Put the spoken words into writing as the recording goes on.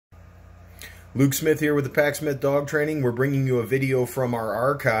Luke Smith here with the PackSmith Dog Training. We're bringing you a video from our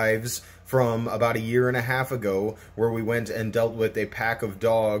archives from about 1.5 years ago where we went and dealt with a pack of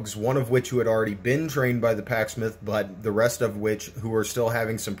dogs, one of which who had already been trained by the PackSmith, but the rest of which who are still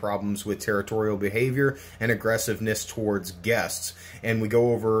having some problems with territorial behavior and aggressiveness towards guests. And we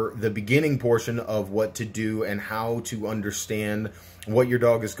go over the beginning portion of what to do and how to understand what your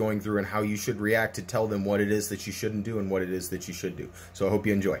dog is going through and how you should react to tell them what it is that you shouldn't do and what it is that you should do. So I hope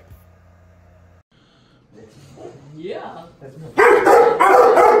you enjoy. Yeah.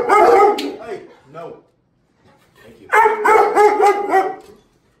 Hey, no. Thank you.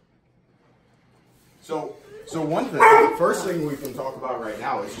 So one thing, the first thing we can talk about right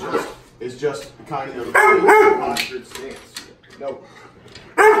now is just kind of the postured stance. No.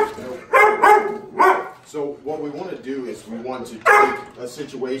 So what we want to do is we want to take a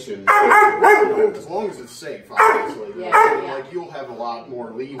situation, as long as it's safe, obviously. Like you'll have a lot more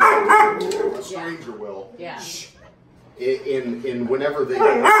leeway than a stranger will. Yeah. In whenever they,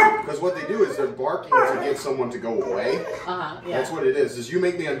 because what they do is they're barking to get someone to go away. Yeah. That's what it is you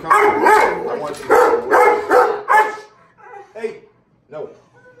make me uncomfortable. I want you to go away. Hey, no.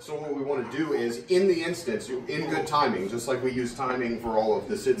 So what we want to do is, in the instance, in good timing, just like we use timing for all of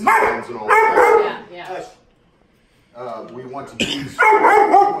the sits and stands and all of that. We want to use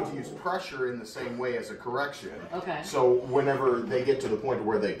pressure in the same way as a correction. Okay. So whenever they get to the point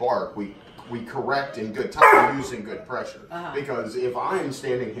where they bark, we correct in good time using good pressure. Because if I'm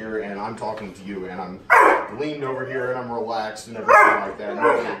standing here and I'm talking to you and I'm leaned over here and I'm relaxed and everything like that,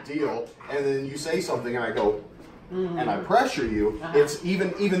 no big deal, and then you say something and I go, and I pressure you, it's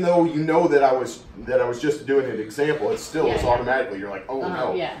even though you know that I was just doing an example, it's still it's automatically you're like, oh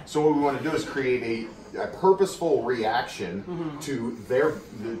no. So what we want to do is create a purposeful reaction to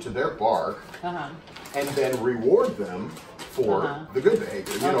their bark, and then reward them for the good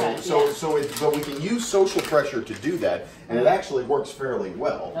behavior. You know, but we can use social pressure to do that, and it actually works fairly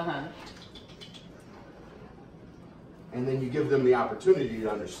well. And then you give them the opportunity to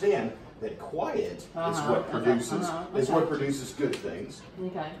understand that quiet is what produces good things.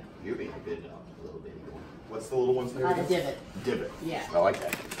 Okay. You're being a good dog, little bitty one. What's the little one's name? A divot. Divot. Yeah. I like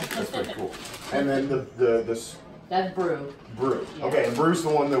that. That's pretty cool. And then that's Brew. Brew. Yeah. Okay, and Brew's the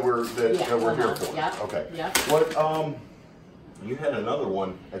one that we're here for. Yeah. Okay. Yeah. What you had another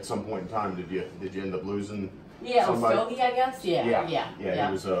one at some point in time. Did you end up losing? Yeah, somebody? Stogie, I guess. Yeah.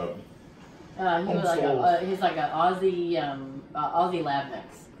 He was a. He was like he's like an Aussie lab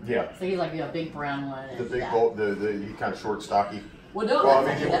mix. Yeah. So he's like a big brown one. The big bolt, the kind of short, stocky. Well, no,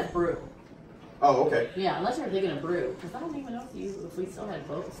 that's Brew. Oh, okay. Yeah, unless you're thinking of Brew, because I don't even know if we still had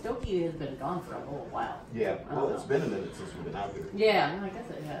both. Stogie has been gone for a little while. Yeah. Well, it's been a minute since we've been out here. Yeah, I guess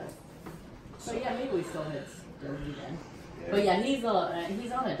it has. So yeah, maybe we still had Stogie then. Yeah. But yeah, he's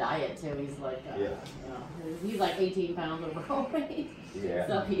on a diet too. He's like he's like 18 pounds overweight. Yeah.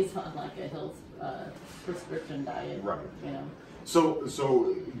 So he's on like a Hill's prescription diet. Right. You know. So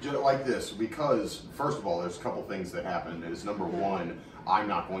like this, because first of all, there's a couple things that happen. Is number one, I'm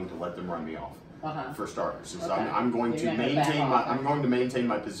not going to let them run me off. For starters, I'm going to maintain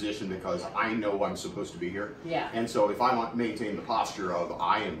my position because I know I'm supposed to be here. Yeah. And so if I maintain the posture of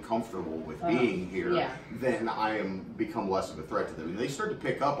I am comfortable with being here, then I become less of a threat to them. And they start to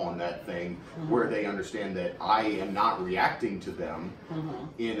pick up on that thing where they understand that I am not reacting to them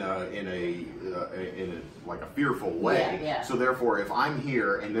in a like a fearful way. So therefore, if I'm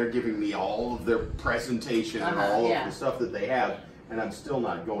here and they're giving me all of their presentation and all of the stuff that they have, and I'm still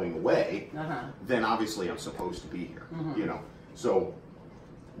not going away, then obviously I'm supposed to be here. You know, so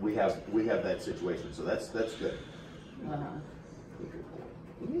we have that situation. So that's good.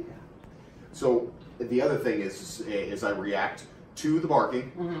 Yeah. So the other thing is I react to the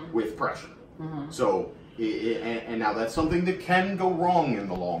barking with pressure. So and now that's something that can go wrong in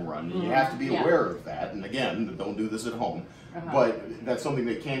the long run. You have to be aware of that. And again, don't do this at home. But that's something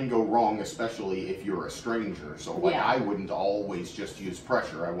that can go wrong, especially if you're a stranger. So like I wouldn't always just use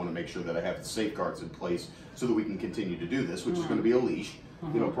pressure. I want to make sure that I have the safeguards in place so that we can continue to do this, which is going to be a leash,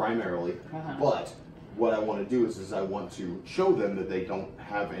 you know, primarily. But what I want to do is I want to show them that they don't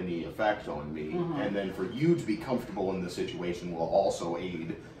have any effect on me, and then for you to be comfortable in the situation will also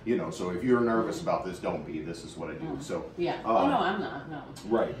aid. You know, so if you're nervous about this, don't be. This is what I do. So no, I'm not. No.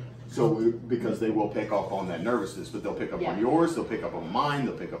 Right. So because they will pick up on that nervousness, but they'll pick up on yours, they'll pick up on mine,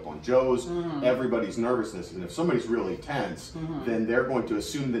 they'll pick up on Joe's, everybody's nervousness. And if somebody's really tense, then they're going to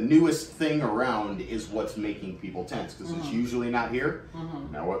assume the newest thing around is what's making people tense, because it's usually not here.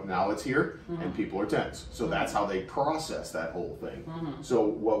 Now it's here, and people are tense. So that's how they process that whole thing. So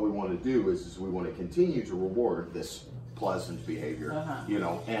what we want to do is we want to continue to reward this pleasant behavior, you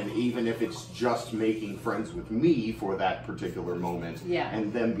know, and even if it's just making friends with me for that particular moment,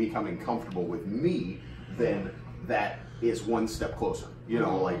 and then becoming comfortable with me, then that is one step closer, you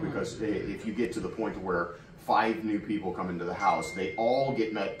know, like, because if you get to the point where 5 new people come into the house, they all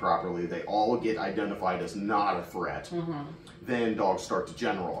get met properly, they all get identified as not a threat, then dogs start to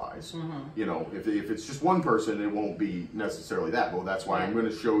generalize. You know, if it's just one person, it won't be necessarily that. Well, that's why I'm going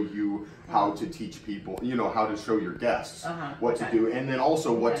to show you how to teach people, you know, how to show your guests what to do, and then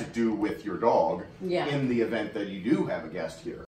also what to do with your dog in the event that you do have a guest here.